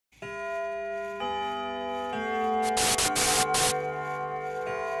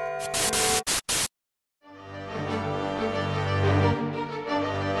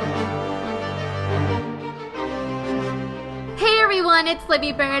it's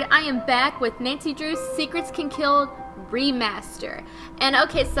Livybird. I am back with Nancy Drew's Secrets Can Kill Remaster. And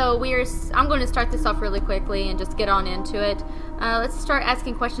okay, so I'm going to start this off really quickly and just get on into it. Let's start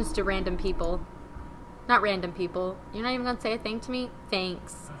asking questions to random people. Not random people. You're not even going to say a thing to me?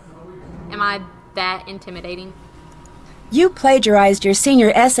 Thanks. Am I that intimidating? You plagiarized your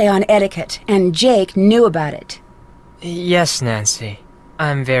senior essay on etiquette, and Jake knew about it. Yes, Nancy.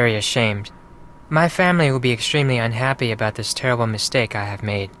 I'm very ashamed. My family will be extremely unhappy about this terrible mistake I have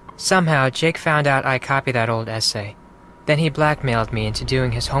made. Somehow, Jake found out I copied that old essay. Then he blackmailed me into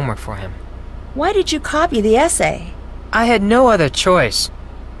doing his homework for him. Why did you copy the essay? I had no other choice.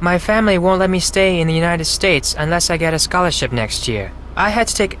 My family won't let me stay in the United States unless I get a scholarship next year. I had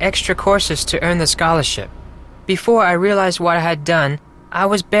to take extra courses to earn the scholarship. Before I realized what I had done, I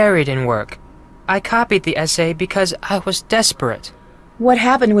was buried in work. I copied the essay because I was desperate. What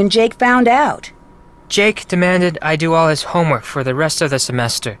happened when Jake found out? Jake demanded I do all his homework for the rest of the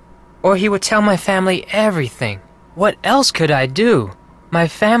semester, or he would tell my family everything. What else could I do? My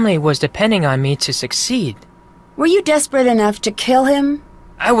family was depending on me to succeed. Were you desperate enough to kill him?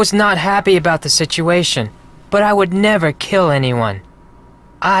 I was not happy about the situation, but I would never kill anyone.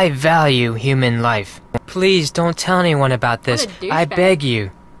 I value human life. Please don't tell anyone about this. I beg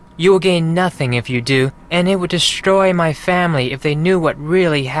you. You will gain nothing if you do, and it would destroy my family if they knew what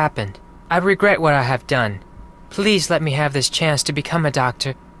really happened. I regret what I have done. Please let me have this chance to become a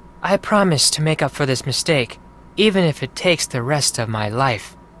doctor. I promise to make up for this mistake, even if it takes the rest of my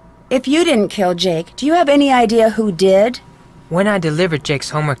life. If you didn't kill Jake, do you have any idea who did? When I delivered Jake's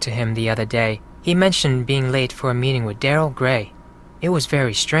homework to him the other day, he mentioned being late for a meeting with DAREL Gray. It was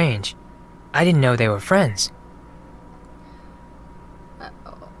very strange. I didn't know they were friends.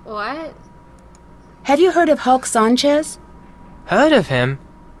 What? Have you heard of Hulk Sanchez? Heard of him?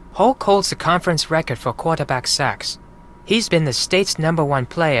 Hulk holds the conference record for quarterback sacks. He's been the state's #1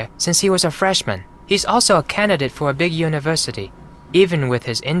 player since he was a freshman. He's also a candidate for a big university, even with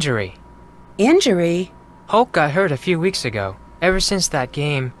his injury. Injury? Hulk got hurt a few weeks ago. Ever since that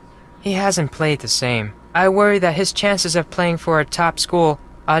game, he hasn't played the same. I worry that his chances of playing for a top school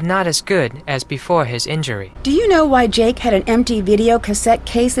are not as good as before his injury. Do you know why Jake had an empty video cassette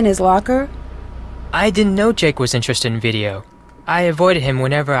case in his locker? I didn't know Jake was interested in video. I avoided him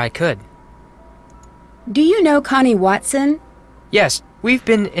whenever I could. Do you know Connie Watson? Yes, we've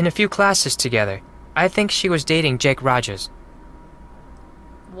been in a few classes together. I think she was dating Jake Rogers.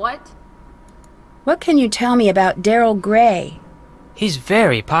 What? What can you tell me about DAREL Gray? He's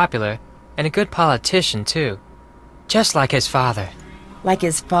very popular, and a good politician too. Just like his father. Like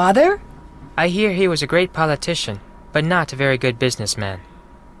his father? I hear he was a great politician, but not a very good businessman.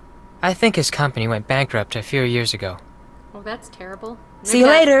 I think his company went bankrupt a few years ago. Well, that's terrible. See you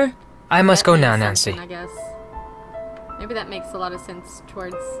later. I must go now, Nancy. I guess. Maybe that makes a lot of sense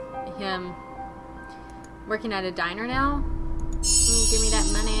towards him working at a diner now. Give me that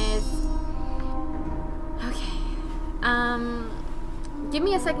money. Okay. Give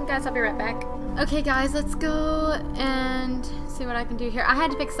me a second, guys. I'll be right back. Okay, guys, let's go and see what I can do here. I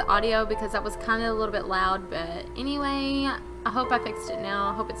had to fix the audio because that was kind of a little bit loud, but anyway, I hope I fixed it now.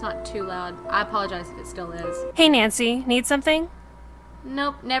 I hope it's not too loud. I apologize if it still is. Hey, Nancy, need something?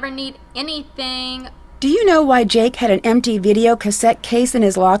 Nope, never need anything. Do you know why Jake had an empty video cassette case in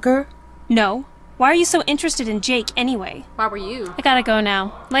his locker? No. Why are you so interested in Jake anyway? Why were you? I gotta go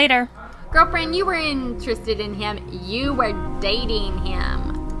now. Later. Girlfriend, you were interested in him. You were dating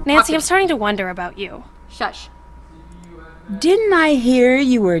him. Nancy, I'm starting to wonder about you. Shush. Didn't I hear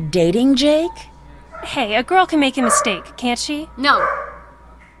you were dating Jake? Hey, a girl can make a mistake, can't she? No.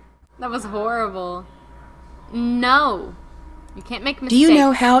 That was horrible. No. You can't make mistakes. Do you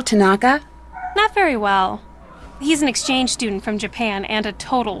know Hal Tanaka? Not very well. He's an exchange student from Japan and a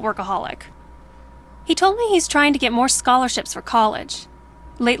total workaholic. He told me he's trying to get more scholarships for college.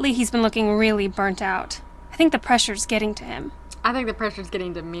 Lately, he's been looking really burnt out. I think the pressure's getting to him. I think the pressure's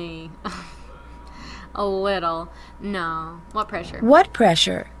getting to me. A little. No. What pressure? What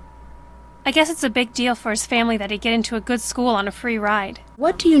pressure? I guess it's a big deal for his family that he get into a good school on a free ride.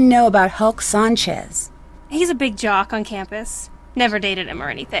 What do you know about Hulk Sanchez? He's a big jock on campus. Never dated him or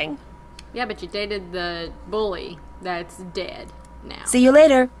anything. Yeah, but you dated the bully that's dead now. See you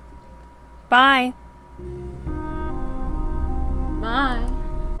later. Bye. Bye.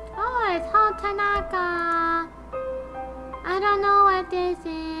 Oh, it's Hal Tanaka. I don't know what this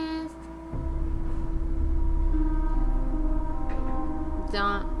is.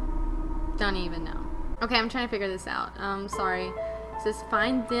 Don't even know. Okay, I'm trying to figure this out. Sorry. It says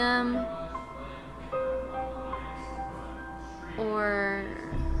find them or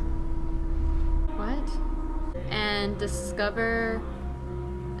what? And discover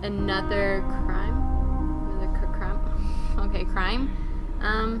Another crime? Another crime? Okay, crime.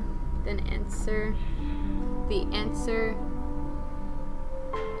 Then answer. The answer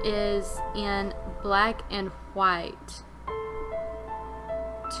is in black and white.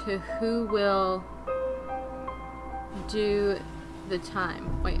 To who will do the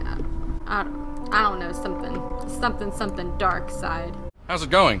time? Wait, I don't know, something dark side. How's it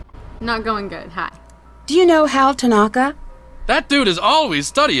going? Not going good. Hi. Do you know Hal Tanaka? That dude is always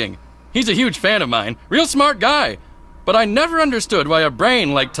studying. He's a huge fan of mine. Real smart guy. But I never understood why a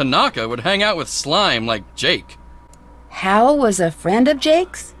brain like Tanaka would hang out with slime like Jake. Hal was a friend of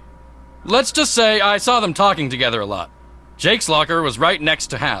Jake's? Let's just say I saw them talking together a lot. Jake's locker was right next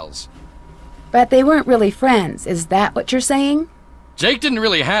to Hal's. But they weren't really friends, is that what you're saying? Jake didn't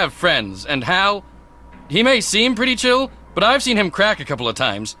really have friends, and Hal, he may seem pretty chill, but I've seen him crack a couple of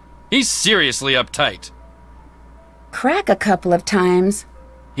times. He's seriously uptight. Crack a couple of times?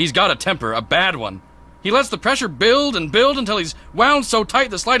 He's got a temper, a bad one. He lets the pressure build and build until he's wound so tight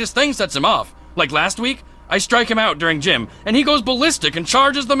the slightest thing sets him off. Like last week, I strike him out during gym, and he goes ballistic and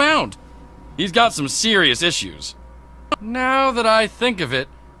charges the mound. He's got some serious issues. Now that I think of it,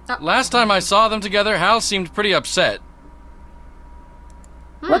 last time I saw them together, Hal seemed pretty upset.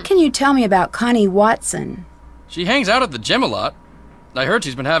 What can you tell me about Connie Watson? She hangs out at the gym a lot. I heard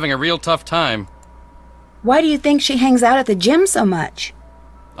she's been having a real tough time. Why do you think she hangs out at the gym so much?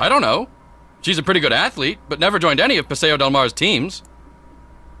 I don't know. She's a pretty good athlete, but never joined any of Paseo Del Mar's teams.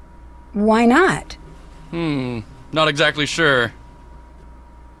 Why not? Not exactly sure.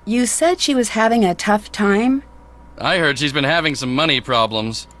 You said she was having a tough time? I heard she's been having some money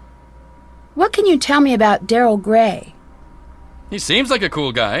problems. What can you tell me about Darrell Gray? He seems like a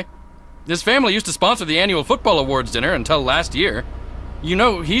cool guy. His family used to sponsor the annual football awards dinner until last year. You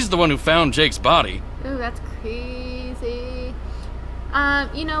know, he's the one who found Jake's body. Ooh, that's crazy.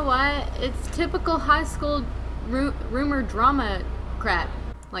 You know what? It's typical high school rumor drama crap.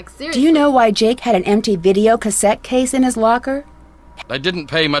 Like, seriously. Do you know why Jake had an empty video cassette case in his locker? I didn't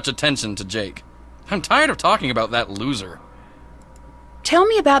pay much attention to Jake. I'm tired of talking about that loser. Tell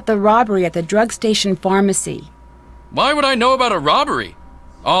me about the robbery at the drug station pharmacy. Why would I know about a robbery?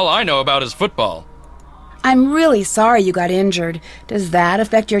 All I know about is football. I'm really sorry you got injured. Does that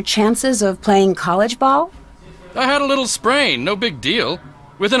affect your chances of playing college ball? I had a little sprain, no big deal.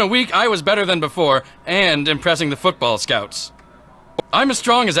 Within a week, I was better than before, and impressing the football scouts. I'm as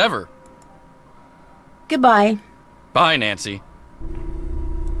strong as ever. Goodbye. Bye, Nancy.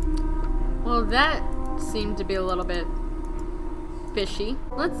 Well, that seemed to be a little bit fishy.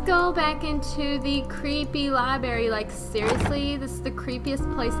 Let's go back into the creepy library. Like, seriously, this is the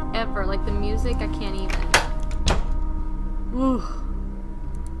creepiest place ever. Like, the music, I can't even. Ooh.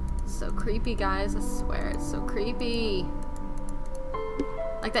 So creepy, guys. I swear, it's so creepy.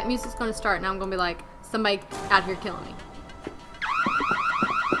 Like, that music's gonna start, and I'm gonna be like, somebody out here killing me.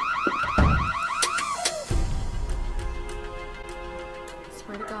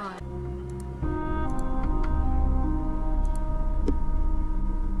 Swear to God.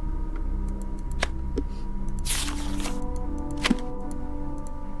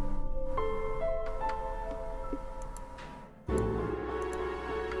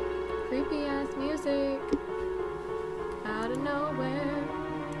 Creepy ass music out of nowhere.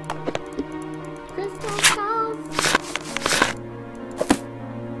 Crystal skulls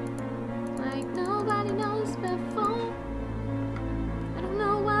like nobody knows before. I don't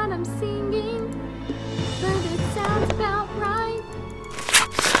know what I'm singing, but it sounds about right.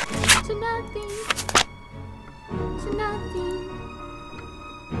 To nothing, to nothing.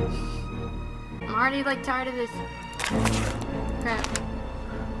 I'm already like tired of this crap.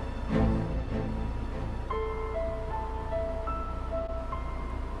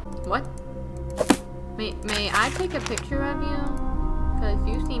 What? May I take a picture of you? Because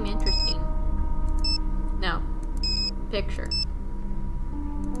you seem interesting. No. Picture.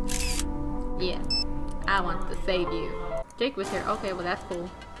 Yeah. I want to save you. Jake was here. Okay, well that's cool.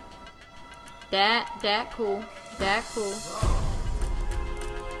 That cool. That cool.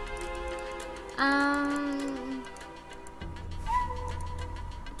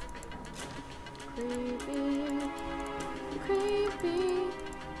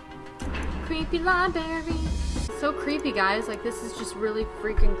 Creepy library. So creepy, guys. Like, this is just really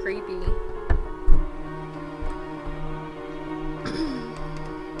freaking creepy.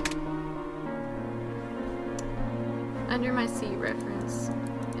 Under my seat reference.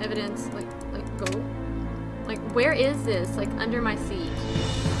 Evidence, like go. Like, where is this? Like, under my seat.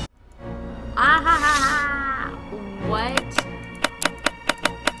 Ah ha ha ha! What?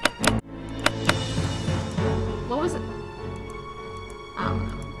 What was it? I don't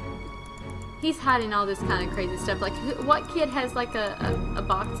know. He's hiding all this kind of crazy stuff. Like, what kid has like a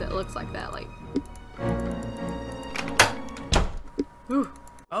box that looks like that? Like, ooh.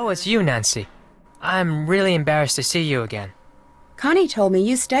 Oh, it's you, Nancy. I'm really embarrassed to see you again. Connie told me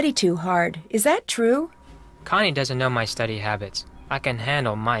you study too hard. Is that true? Connie doesn't know my study habits. I can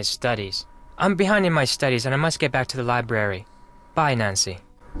handle my studies. I'm behind in my studies and I must get back to the library. Bye, Nancy.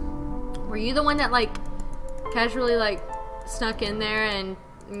 Were you the one that like casually like snuck in there and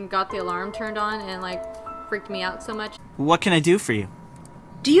got the alarm turned on and like freaked me out so much? What can I do for you?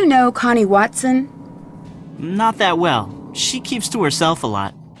 Do you know Connie Watson? Not that well. She keeps to herself a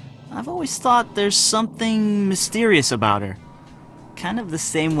lot. I've always thought there's something mysterious about her. Kind of the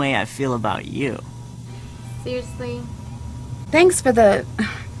same way I feel about you. Seriously? Thanks for the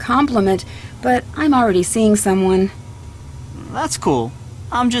compliment, but I'm already seeing someone. That's cool.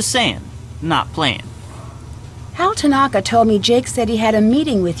 I'm just saying, not playing. Hal Tanaka told me Jake said he had a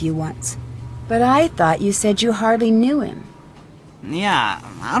meeting with you once, but I thought you said you hardly knew him. Yeah,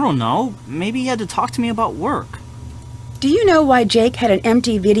 I don't know. Maybe he had to talk to me about work. Do you know why Jake had an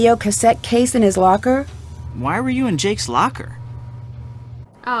empty video cassette case in his locker? Why were you in Jake's locker?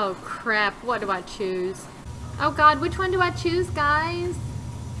 Oh crap, what do I choose? Oh god, which one do I choose, guys?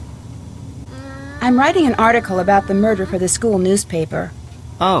 I'm writing an article about the murder for the school newspaper.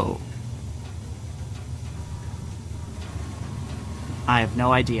 Oh. I have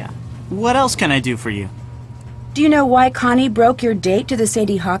no idea. What else can I do for you? Do you know why Connie broke your date to the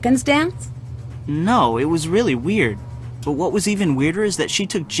Sadie Hawkins dance? No, it was really weird. But what was even weirder is that she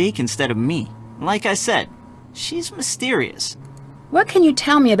took Jake instead of me. Like I said, she's mysterious. What can you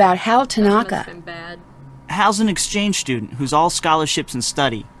tell me about Hal That must Tanaka? have been bad. Hal's an exchange student who's all scholarships and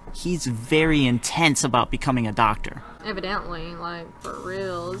study. He's very intense about becoming a doctor. Evidently, like, for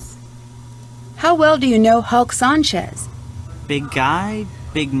reals. How well do you know Hulk Sanchez? Big guy,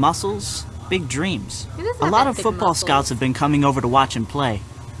 big muscles, big dreams. He doesn't A have lot that of big football muscles. scouts have been coming over to watch him play.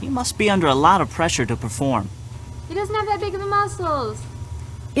 He must be under a lot of pressure to perform. He doesn't have that big of a muscles.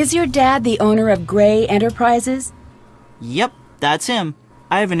 Is your dad the owner of Gray Enterprises? Yep, that's him.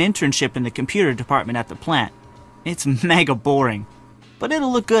 I have an internship in the computer department at the plant. It's mega boring, but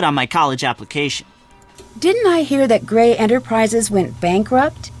it'll look good on my college application. Didn't I hear that Gray Enterprises went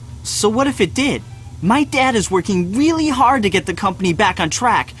bankrupt? So what if it did? My dad is working really hard to get the company back on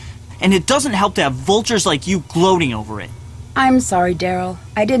track, and it doesn't help to have vultures like you gloating over it. I'm sorry, Daryl.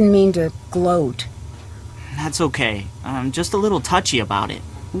 I didn't mean to gloat. That's okay. I'm just a little touchy about it.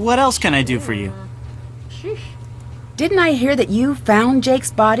 What else can I do for you? Sheesh. Didn't I hear that you found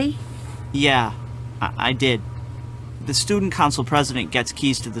Jake's body? Yeah, I did. The student council president gets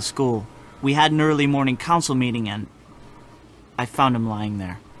keys to the school. We had an early morning council meeting and I found him lying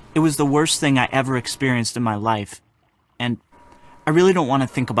there. It was the worst thing I ever experienced in my life. And I really don't want to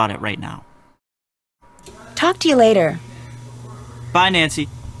think about it right now. Talk to you later. Bye, Nancy.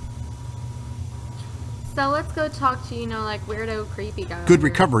 So let's go talk to, like, weirdo, creepy guy. Good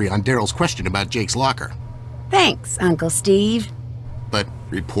recovery on Daryl's question about Jake's locker. Thanks, Uncle Steve. But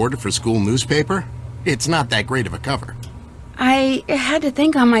reported for school newspaper? It's not that great of a cover. I had to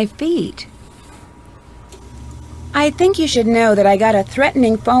think on my feet. I think you should know that I got a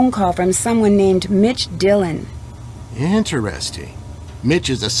threatening phone call from someone named Mitch Dillon. Interesting. Mitch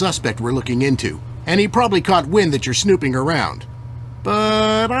is a suspect we're looking into, and he probably caught wind that you're snooping around.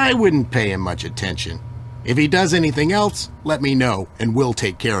 But I wouldn't pay him much attention. If he does anything else, let me know, and we'll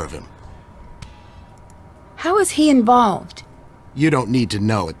take care of him. How is he involved? You don't need to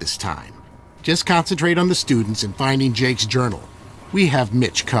know at this time. Just concentrate on the students and finding Jake's journal. We have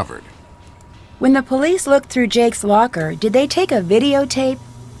Mitch covered. When the police looked through Jake's locker, did they take a videotape?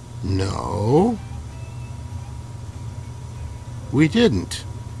 No. We didn't.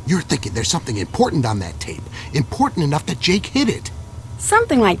 You're thinking there's something important on that tape. Important enough that Jake hid it.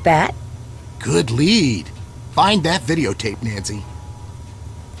 Something like that. Good lead. Find that videotape, Nancy.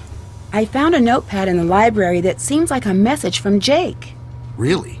 I found a notepad in the library that seems like a message from Jake.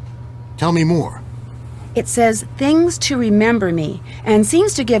 Really? Tell me more. It says, "Things to remember me," and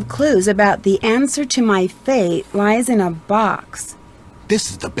seems to give clues about the answer to my fate lies in a box. This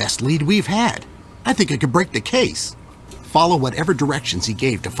is the best lead we've had. I think it could break the case. Follow whatever directions he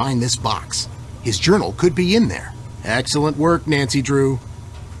gave to find this box. His journal could be in there. Excellent work, Nancy Drew.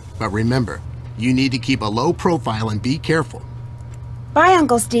 But remember, you need to keep a low profile and be careful. Bye,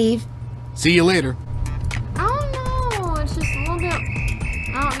 Uncle Steve. See you later. I don't know. It's just a little bit.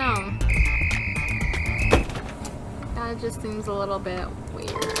 I don't know. That just seems a little bit weird.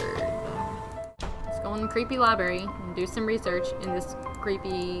 Let's go in the creepy library and do some research in this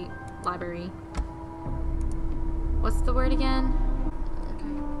creepy library. What's the word again?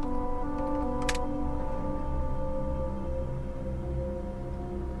 Okay.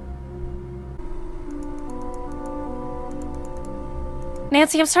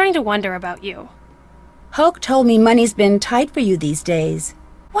 Nancy, I'm starting to wonder about you. Hulk told me money's been tight for you these days.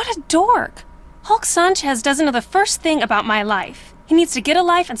 What a dork! Hulk Sanchez doesn't know the first thing about my life. He needs to get a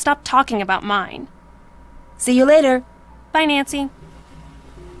life and stop talking about mine. See you later. Bye, Nancy.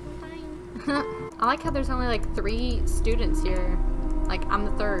 I like how there's only like 3 students here. Like, I'm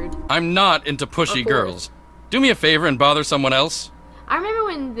the 3rd. I'm not into pushy girls. Do me a favor and bother someone else. I remember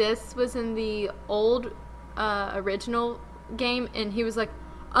when this was in the old original game, and he was like,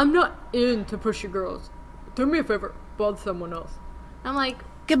 I'm not into pushy girls. Do me a favor, bother someone else. I'm like,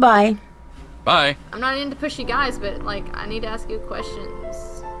 Goodbye. Bye. I'm not into pushy guys, but like, I need to ask you questions.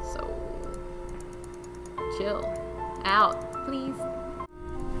 So, chill. Out, please.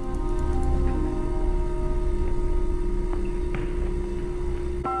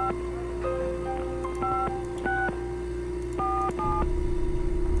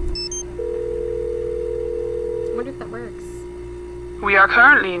 I wonder if that works. We are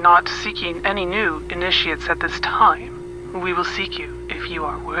currently not seeking any new initiates at this time. We will seek you if you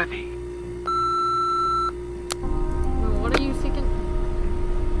are worthy. What are you seeking?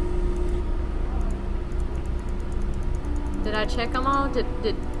 Did I check them all?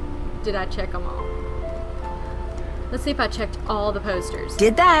 Did I check them all? Let's see if I checked all the posters.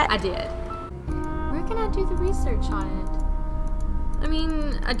 Did that. I did. Where can I do the research on it? I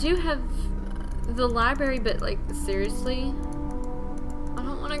mean, I do have the library, but like, seriously? I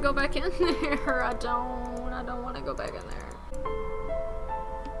don't want to go back in there. I don't want to go back in there.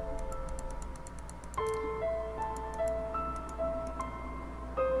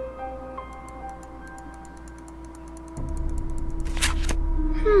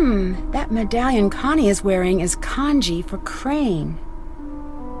 That medallion Connie is wearing is kanji for crane.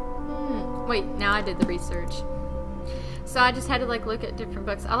 Wait, now I did the research. So I just had to like look at different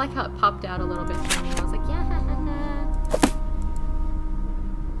books. I like how it popped out a little bit for me. I was like, yeah.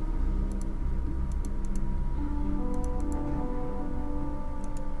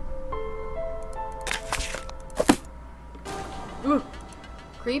 Ooh,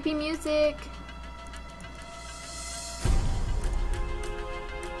 creepy music.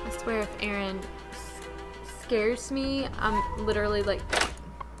 I swear if Aaron scares me, I'm literally like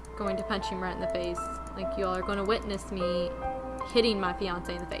going to punch him right in the face. Like, you all are going to witness me hitting my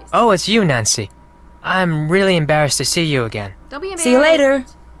fiance in the face. Oh, it's you, Nancy. I'm really embarrassed to see you again. Don't be embarrassed. See you later.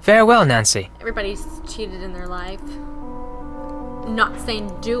 Farewell, Nancy. Everybody's cheated in their life. I'm not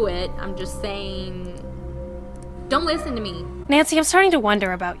saying do it. I'm just saying don't listen to me. Nancy, I'm starting to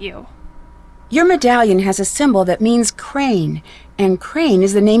wonder about you. Your medallion has a symbol that means crane, and crane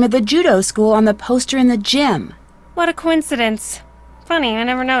is the name of the judo school on the poster in the gym. What a coincidence. Funny, I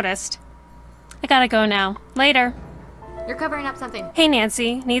never noticed. I gotta go now. Later. You're covering up something. Hey,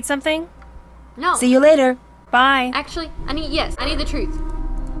 Nancy, need something? No. See you later. Bye. Actually, I need the truth.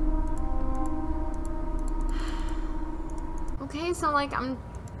 Okay, so like, I'm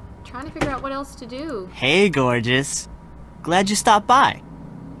trying to figure out what else to do. Hey, gorgeous. Glad you stopped by.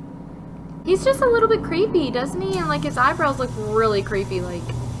 He's just a little bit creepy, doesn't he? And like, his eyebrows look really creepy. Like,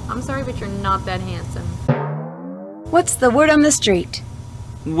 I'm sorry, but you're not that handsome. What's the word on the street?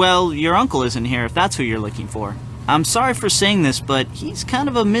 Well, your uncle isn't here if that's who you're looking for. I'm sorry for saying this, but he's kind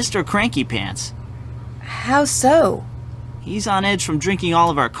of a Mr. Cranky Pants. How so? He's on edge from drinking all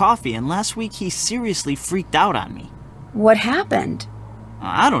of our coffee, and last week he seriously freaked out on me. What happened?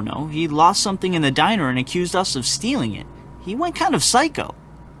 I don't know. He lost something in the diner and accused us of stealing it. He went kind of psycho.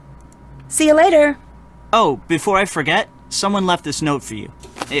 See you later. Oh, before I forget, someone left this note for you.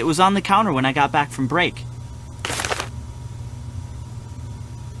 It was on the counter when I got back from break.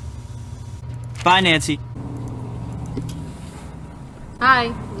 Bye, Nancy.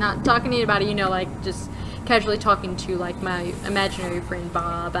 Hi. Not talking to anybody, you know, like, just casually talking to, like, my imaginary friend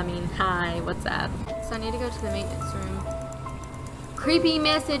Bob. I mean, hi, what's up? So I need to go to the maintenance room. Creepy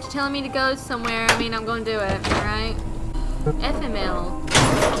message telling me to go somewhere. I mean, I'm going to do it, alright? FML.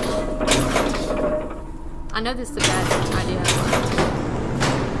 I know this is a bad idea.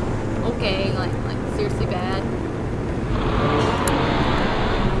 Okay, like seriously bad.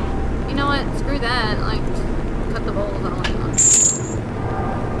 You know what? Screw that. Like, just cut the bowls. I don't want to.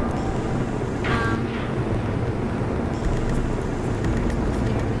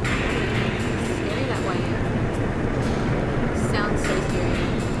 Scary that way. Sounds so scary.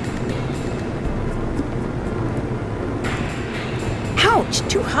 Ouch,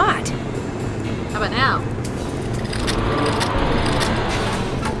 too hot. How about now?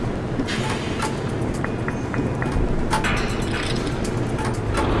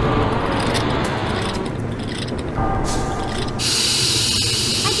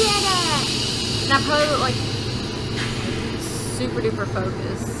 I did it! And I probably look like super duper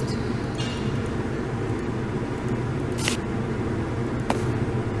focused.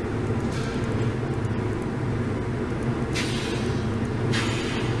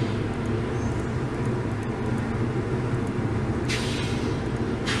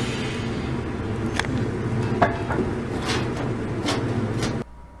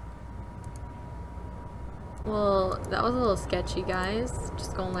 Well, that was a little sketchy, guys.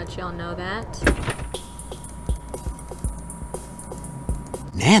 Just gonna let y'all know that.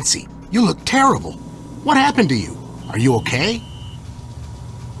 Nancy, you look terrible. What happened to you? Are you okay?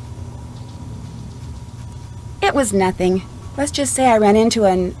 It was nothing. Let's just say I ran into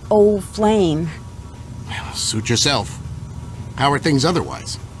an old flame. Well, suit yourself. How are things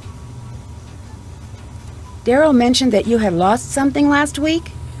otherwise? Darrell mentioned that you had lost something last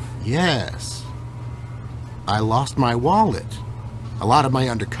week? Yes. I lost my wallet. A lot of my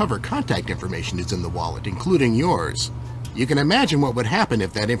undercover contact information is in the wallet, including yours. You can imagine what would happen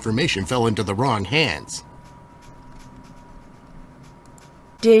if that information fell into the wrong hands.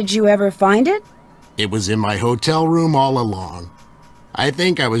 Did you ever find it? It was in my hotel room all along. I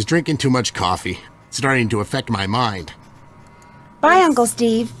think I was drinking too much coffee, starting to affect my mind. Bye, Uncle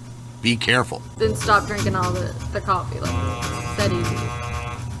Steve. Be careful. Then stop drinking all the coffee, like, that easy.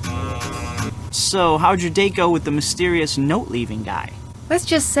 So, how'd your date go with the mysterious note-leaving guy? Let's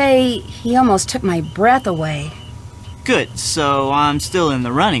just say he almost took my breath away. Good, so I'm still in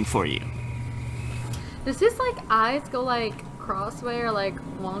the running for you. Does his, like, eyes go, like, crossway or, like,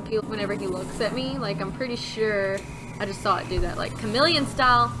 wonky whenever he looks at me? Like, I'm pretty sure I just saw it do that, like, chameleon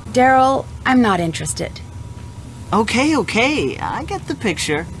style. Darrell, I'm not interested. Okay, I get the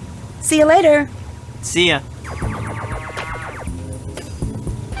picture. See you later. See ya.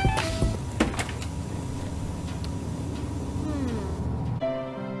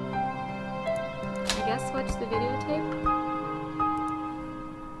 I guess watch the videotape.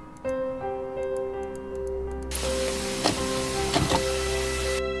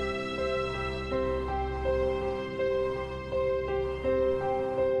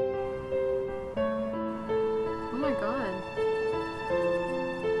 Oh my god.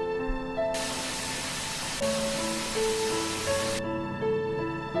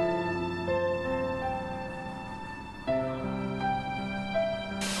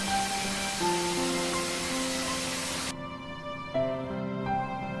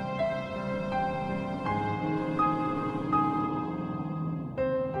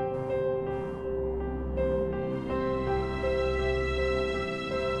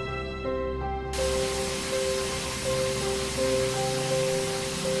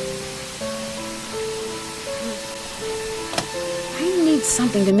 I need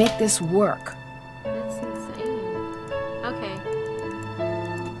something to make this work. That's insane. Okay.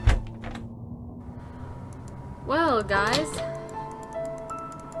 Well, guys.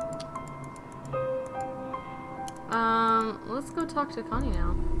 Let's go talk to Connie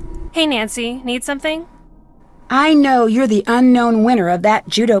now. Hey, Nancy, need something? I know you're the unknown winner of that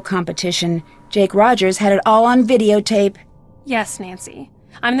judo competition. Jake Rogers had it all on videotape. Yes, Nancy.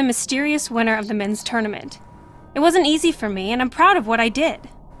 I'm the mysterious winner of the men's tournament. It wasn't easy for me, and I'm proud of what I did.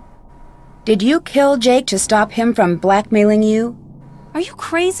 Did you kill Jake to stop him from blackmailing you? Are you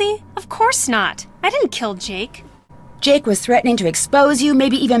crazy? Of course not. I didn't kill Jake. Jake was threatening to expose you,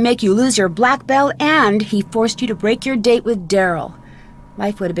 maybe even make you lose your black belt, and he forced you to break your date with Darrell.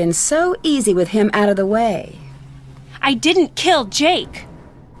 Life would have been so easy with him out of the way. I didn't kill Jake.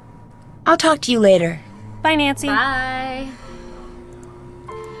 I'll talk to you later. Bye, Nancy. Bye.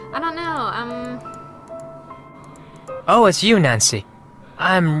 I don't know, Oh, it's you, Nancy.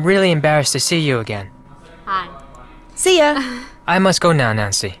 I'm really embarrassed to see you again. Hi. See ya. I must go now,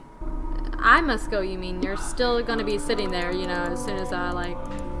 Nancy. I must go, you mean? You're still gonna be sitting there, you know, as soon as I, like,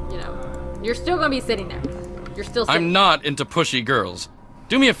 you know, you're still gonna be sitting there. You're still sitting. I'm not into pushy girls.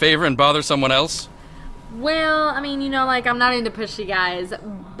 Do me a favor and bother someone else. Well, I mean, you know, like, I'm not into pushy guys,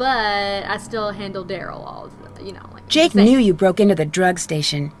 but I still handle Darrell all, you know, like. Jake knew you broke into the drug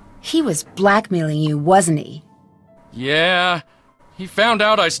station. He was blackmailing you, wasn't he? Yeah. He found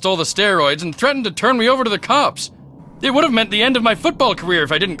out I stole the steroids and threatened to turn me over to the cops. It would have meant the end of my football career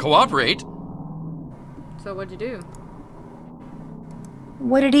if I didn't cooperate. So what'd you do?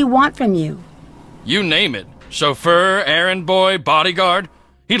 What did he want from you? You name it. Chauffeur, errand boy, bodyguard.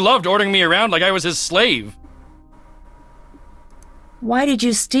 He loved ordering me around like I was his slave. Why did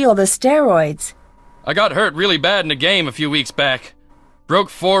you steal the steroids? I got hurt really bad in a game a few weeks back. Broke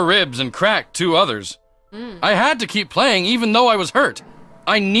 4 ribs and cracked 2 others. I had to keep playing even though I was hurt.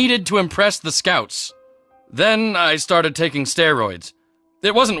 I needed to impress the scouts. Then I started taking steroids.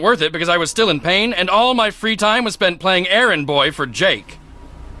 It wasn't worth it because I was still in pain, and all my free time was spent playing errand boy for Jake.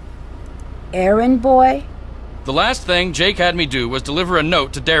 Errand boy? The last thing Jake had me do was deliver a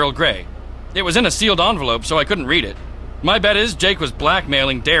note to Darel Gray. It was in a sealed envelope, so I couldn't read it. My bet is Jake was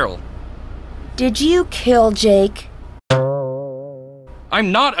blackmailing Darel. Did you kill Jake?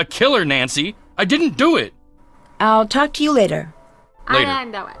 I'm not a killer, Nancy. I didn't do it. I'll talk to you later. Later. I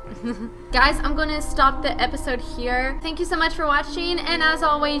know it. Guys, I'm going to stop the episode here. Thank you so much for watching, and as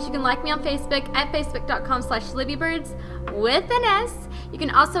always, you can like me on Facebook at facebook.com/Livybirds with an S. You can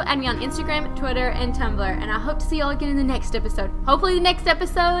also add me on Instagram, Twitter, and Tumblr, and I hope to see you all again in the next episode. Hopefully the next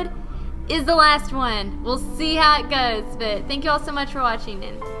episode is the last one. We'll see how it goes, but thank you all so much for watching,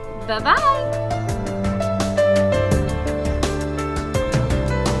 and bye-bye!